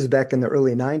 And this was back in the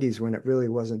early 90s when it really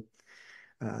wasn't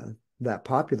uh, that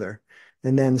popular.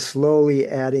 And then slowly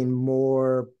adding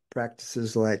more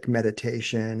practices like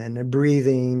meditation and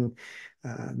breathing,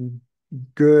 um,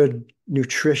 good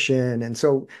nutrition. And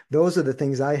so those are the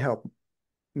things I help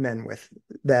men with,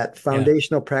 that Yeah.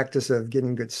 foundational practice of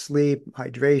getting good sleep,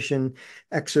 hydration,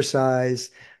 exercise,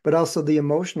 but also the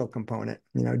emotional component,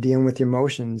 dealing with your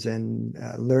emotions and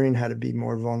learning how to be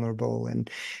more vulnerable, and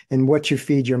what you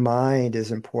feed your mind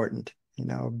is important,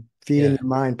 feeding Yeah. your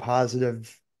mind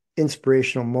positive,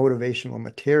 inspirational, motivational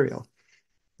material.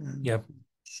 Um, Yep.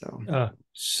 so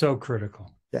So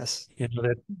critical. yes,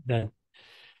 That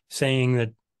saying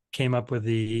that came up with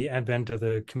the advent of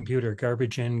the computer: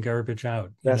 garbage in, garbage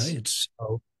out. yes, It's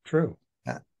so true.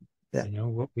 yeah, yeah,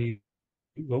 What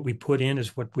we put in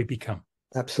is what we become.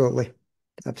 absolutely,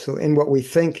 absolutely. And what we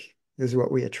think is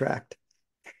what we attract.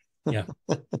 Yeah.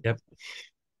 Yep. Yeah.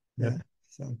 Yep.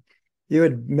 So you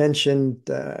had mentioned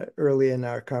early in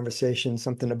our conversation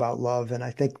something about love, and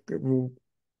I think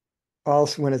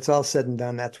also when it's all said and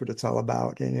done, that's what it's all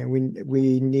about. And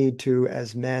we need to,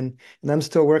 as men, and I'm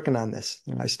still working on this.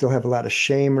 I still have a lot of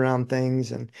shame around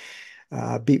things, and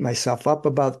beat myself up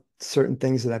about certain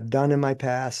things that I've done in my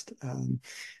past.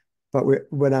 But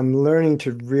what I'm learning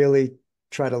to really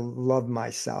try to love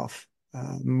myself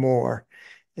more,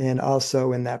 and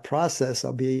also in that process,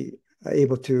 I'll be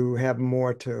able to have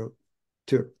more to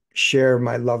share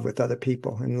my love with other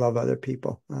people and love other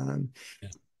people. Yeah. Yeah.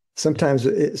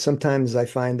 Sometimes I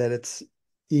find that it's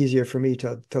easier for me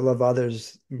to love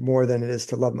others more than it is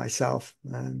to love myself.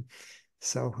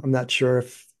 So I'm not sure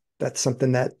if that's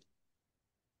something that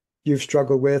you've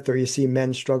struggled with, or you see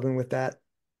men struggling with that.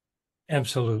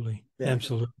 Absolutely. Yeah.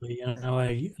 Absolutely.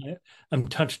 I'm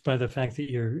touched by the fact that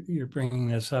you're bringing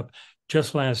this up.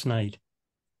 just last night,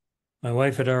 my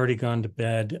wife had already gone to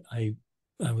bed. I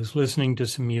was listening to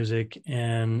some music,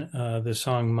 and the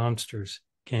song Monsters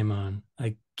came on.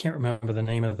 I can't remember the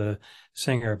name of the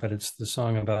singer, but it's the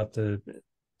song about the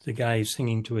guy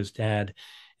singing to his dad,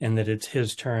 and that it's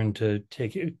his turn to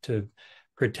to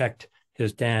protect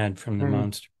his dad from the Mm,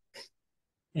 monster.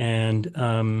 And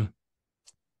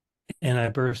and I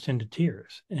burst into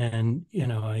tears. And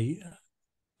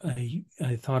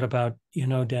I thought about,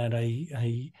 Dad,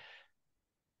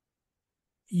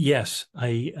 yes,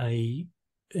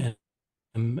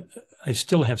 am, I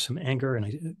still have some anger,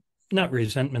 and not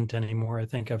resentment anymore. I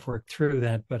think I've worked through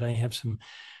that, but I have some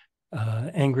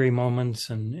angry moments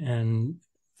and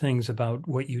things about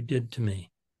what you did to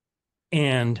me.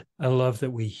 And I love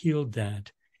that we healed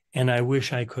that. And I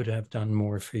wish I could have done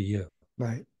more for you,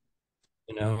 right,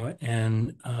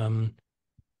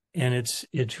 and it's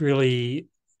really,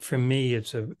 for me,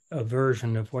 it's a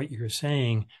version of what you're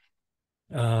saying.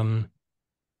 Um,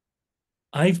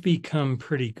 I've become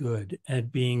pretty good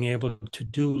at being able to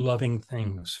do loving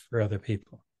things for other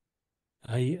people.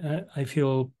 I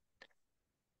feel,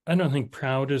 I don't think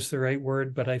proud is the right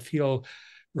word, but I feel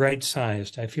right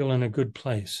sized. I feel in a good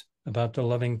place about the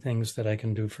loving things that I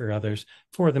can do for others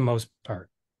for the most part.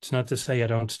 It's not to say I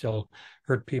don't still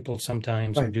hurt people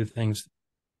sometimes or right, do things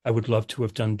I would love to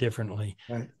have done differently.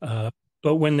 right, Uh,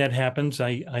 but when that happens,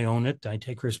 I own it, I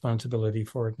take responsibility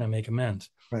for it, and I make amends.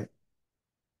 right,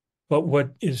 But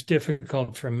what is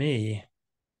difficult for me,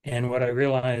 and what I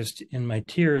realized in my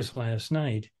tears last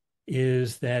night,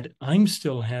 is that I'm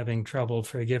still having trouble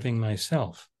forgiving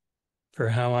myself for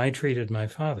how I treated my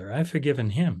father. I've forgiven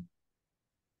him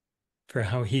for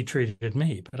how he treated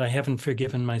me, but I haven't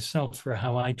forgiven myself for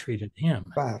how I treated him.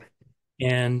 wow,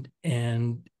 And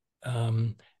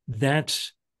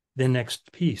that's the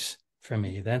next piece for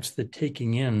me. That's the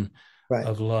taking in right,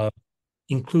 of love,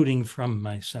 including from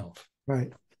myself.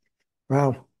 right.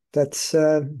 Wow, that's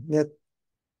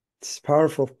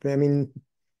powerful. I mean,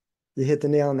 you hit the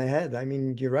nail on the head. I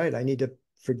mean, you're right. I need to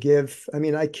forgive. I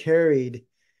mean, I carried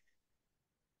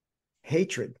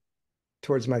hatred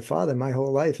towards my father my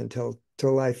whole life until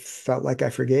I felt like I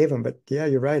forgave him. But yeah,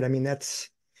 you're right. I mean, that's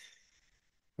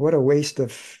what a waste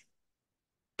of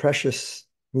precious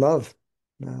love.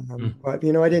 Mm. But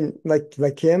I didn't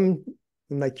like him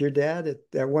and like your dad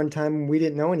at one time we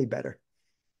didn't know any better.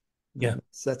 Yeah,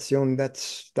 That's the only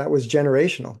that was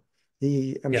generational.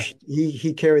 yeah.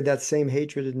 He carried that same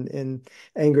hatred and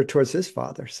anger towards his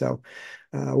father. So,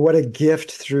 what a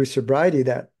gift through sobriety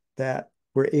that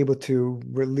we're able to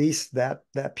release that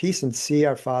piece and see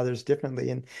our fathers differently.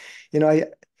 And I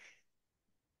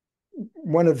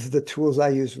one of the tools I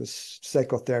used was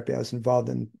psychotherapy. I was involved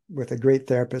in with a great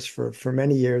therapist for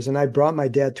many years, and I brought my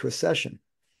dad to a session,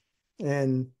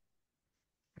 and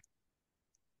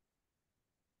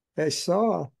I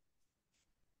saw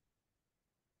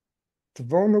the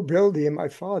vulnerability in my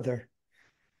father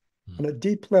Mm. on a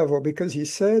deep level because he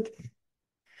said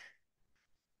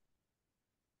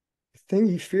the thing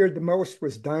he feared the most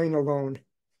was dying alone.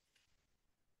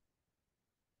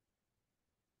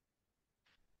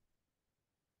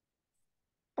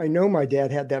 I know my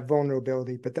dad had that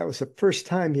vulnerability, but that was the first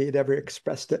time he had ever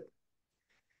expressed it.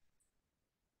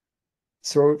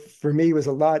 So for me, it was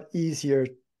a lot easier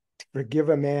to forgive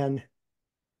a man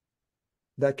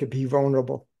that could be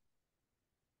vulnerable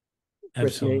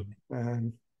with me.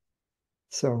 Absolutely.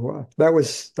 So that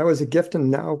was a gift,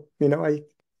 and now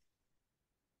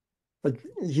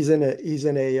he's in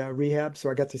a rehab, so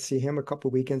I got to see him a couple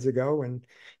of weekends ago, and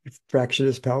he fractured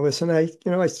his pelvis, and I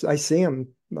see him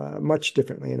much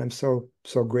differently, and I'm so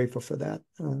grateful for that.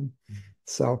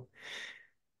 So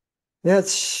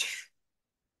that's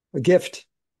a gift.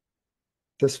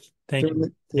 Just Thank doing you.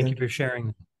 it. Thank Yeah, you for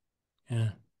sharing. Yeah,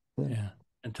 yeah. yeah.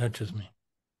 It touches me.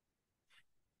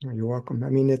 You're welcome. I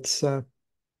mean, it's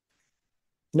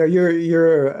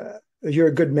you're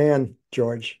a good man,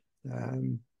 George.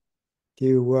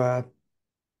 You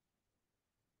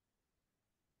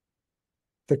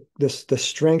the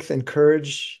strength and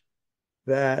courage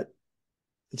that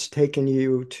it's taken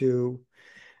you to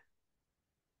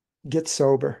get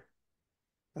sober,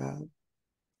 uh,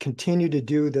 continue to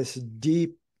do this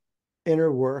deep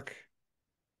inner work,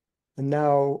 and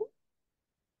now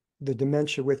the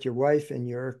dementia with your wife and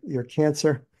your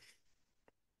cancer.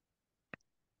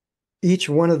 Each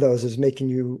one of those is making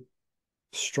you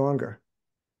stronger,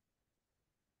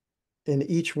 and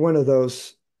each one of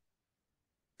those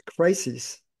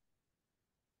crises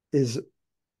is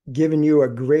giving you a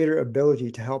greater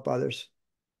ability to help others,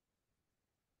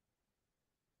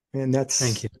 and Thank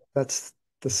that's you. that's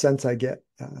the sense I get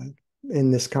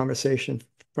in this conversation.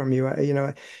 from you.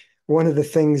 One of the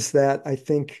things that I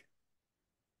think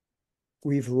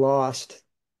we've lost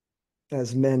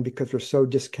as men because we're so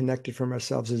disconnected from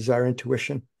ourselves is our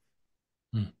intuition.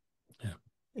 Mm. Yeah.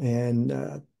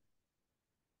 And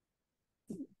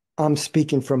I'm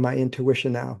speaking from my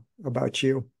intuition now about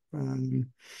you. And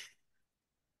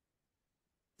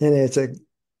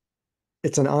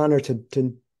it's an honor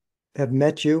to have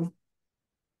met you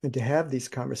and to have these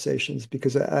conversations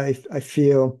because I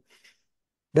feel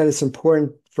that it's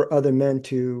important for other men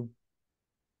to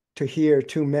hear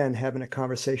two men having a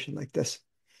conversation like this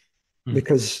Mm.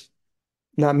 because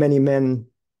not many men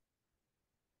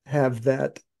have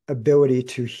that ability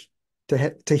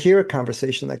to hear a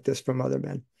conversation like this from other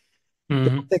men.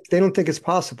 Hmm. They don't think it's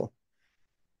possible.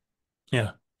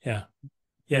 Yeah. Yeah.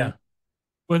 Yeah, Yeah.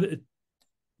 Well,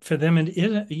 for them, it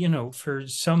is, for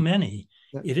so many,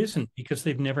 yeah, it isn't because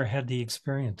they've never had the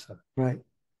experience of it. right.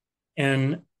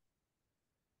 And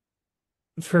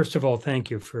first of all, thank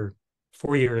you for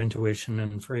your intuition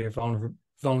and for your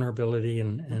vulnerability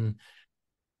and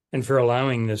for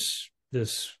allowing this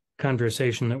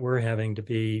conversation that we're having to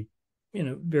be,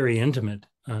 very intimate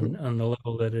on the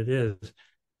level that it is.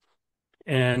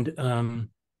 And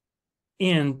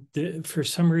for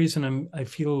some reason, I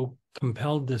feel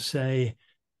compelled to say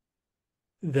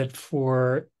that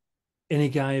for any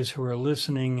guys who are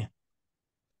listening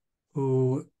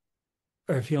who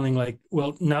are feeling like,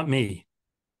 well, not me.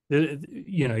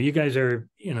 You guys are,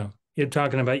 you're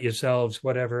talking about yourselves,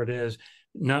 whatever it is.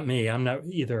 Not me. I'm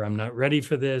not ready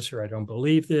for this, or I don't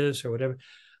believe this, or whatever.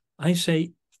 I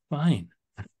say, fine,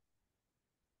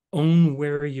 own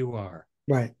where you are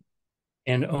Right,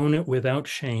 and own it without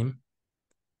shame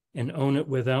and own it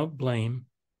without blame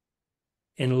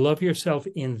and love yourself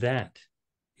in that.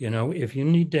 If you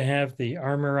need to have the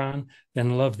armor on,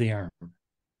 then love the armor.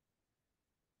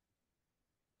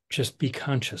 Just be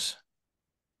conscious.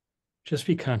 Just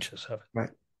be conscious of it. right,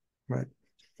 right,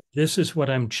 This is what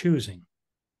I'm choosing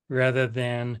rather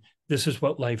than this is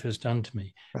what life has done to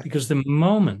me. right, Because the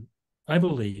moment, I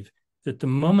believe that the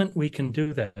moment we can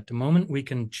do that, the moment we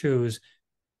can choose,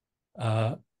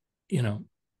 uh, you know,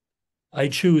 I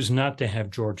choose not to have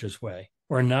George's way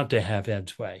or not to have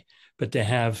Ed's way, but to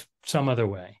have some other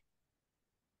way.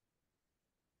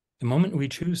 The moment we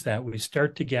choose that, we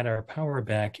start to get our power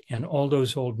back, and all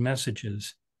those old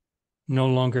messages no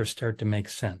longer start to make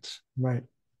sense. right.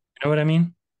 You know what I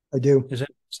mean? I do. Does that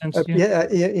make sense to you?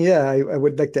 Yeah. I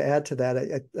would like to add to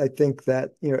that. I think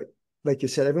that, like you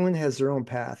said, everyone has their own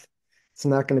path. It's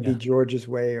not going to be Yeah. George's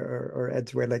way or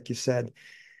Ed's way, like you said.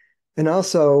 And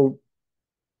also,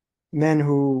 men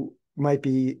who might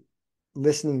be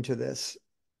listening to this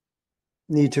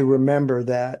need to remember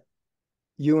that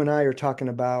you and I are talking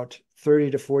about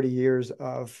 30 to 40 years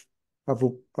of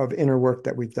inner work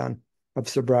that we've done, of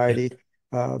Yeah. sobriety,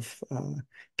 of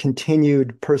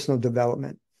continued personal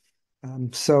development.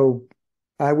 So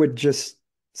I would just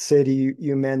say to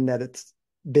you men that it's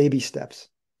baby steps.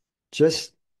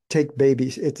 Just take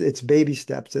babies. It's baby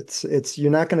steps. It's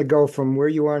you're not going to go from where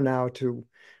you are now to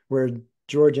where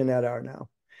George and Ed are now.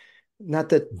 Not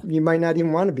that you might not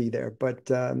even want to be there, but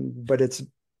it's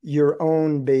your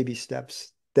own baby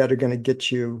steps that are going to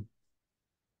get you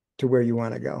to where you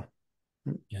want to go.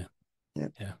 Yeah. Yeah.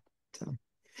 Yeah. So,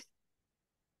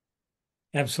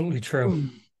 Absolutely true.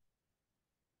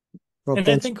 well, And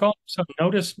I thanks. think also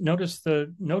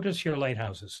notice your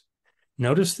lighthouses.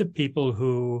 Notice the people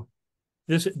who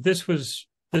this was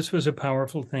a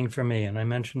powerful thing for me. And I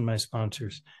mentioned my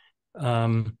sponsors.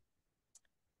 Um,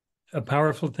 a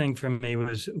powerful thing for me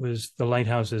was the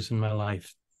lighthouses in my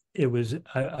life.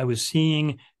 I was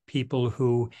seeing people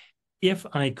who, if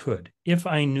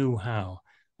I knew how,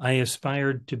 I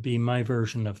aspired to be my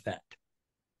version of that,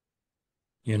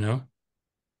 you know?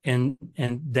 And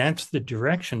that's the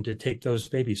direction to take those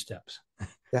baby steps.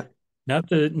 Yeah. Not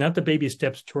the baby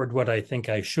steps toward what I think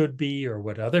I should be or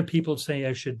what other people say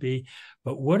I should be,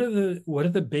 but what are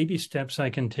the baby steps I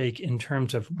can take in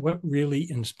terms of what really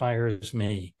inspires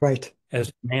me Right. as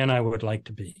the man I would like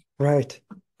to be. Right.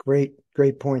 Great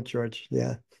point, George.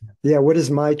 Yeah. Yeah. What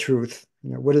is my truth?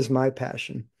 What is my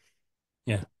passion?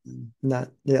 Yeah.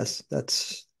 Not, yes,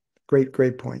 that's great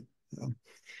point.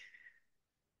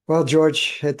 Well,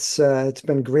 George, it's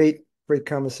been great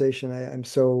conversation. I'm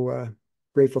so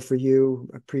grateful for you,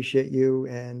 appreciate you.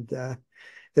 And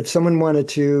if someone wanted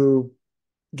to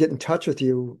get in touch with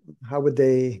you, how would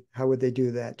they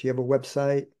do that? Do you have a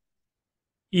website?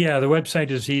 Yeah, the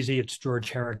website is easy. It's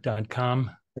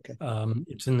georgeherrick.com. Okay.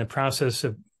 It's in the process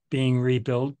of being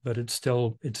rebuilt, but it's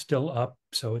still up,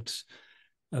 so it's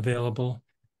available.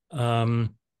 And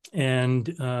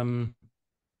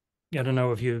I don't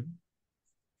know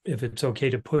if it's okay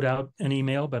to put out an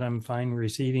email, but I'm fine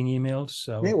receiving emails.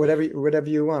 Yeah, So whatever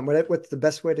you want. What's the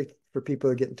best way for people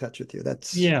to get in touch with you?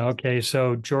 That's yeah, okay.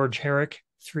 So George Herrick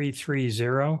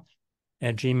 330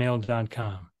 at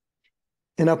gmail.com.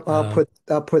 and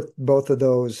I'll put both of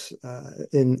those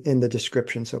in the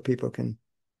description so people can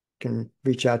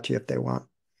reach out to you if they want.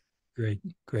 Great,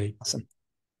 great. Awesome.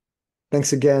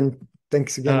 Thanks again.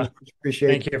 Thanks again. Uh, Appreciate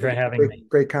Thank you for having me.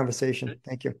 great conversation.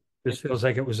 Thank you. This feels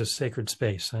like it was a sacred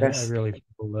space. I Yes. really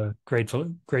feel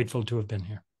grateful to have been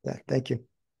here. Yeah, thank you.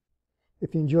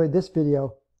 If you enjoyed this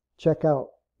video, check out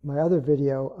my other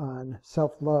video on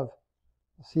self-love.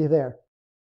 See you there.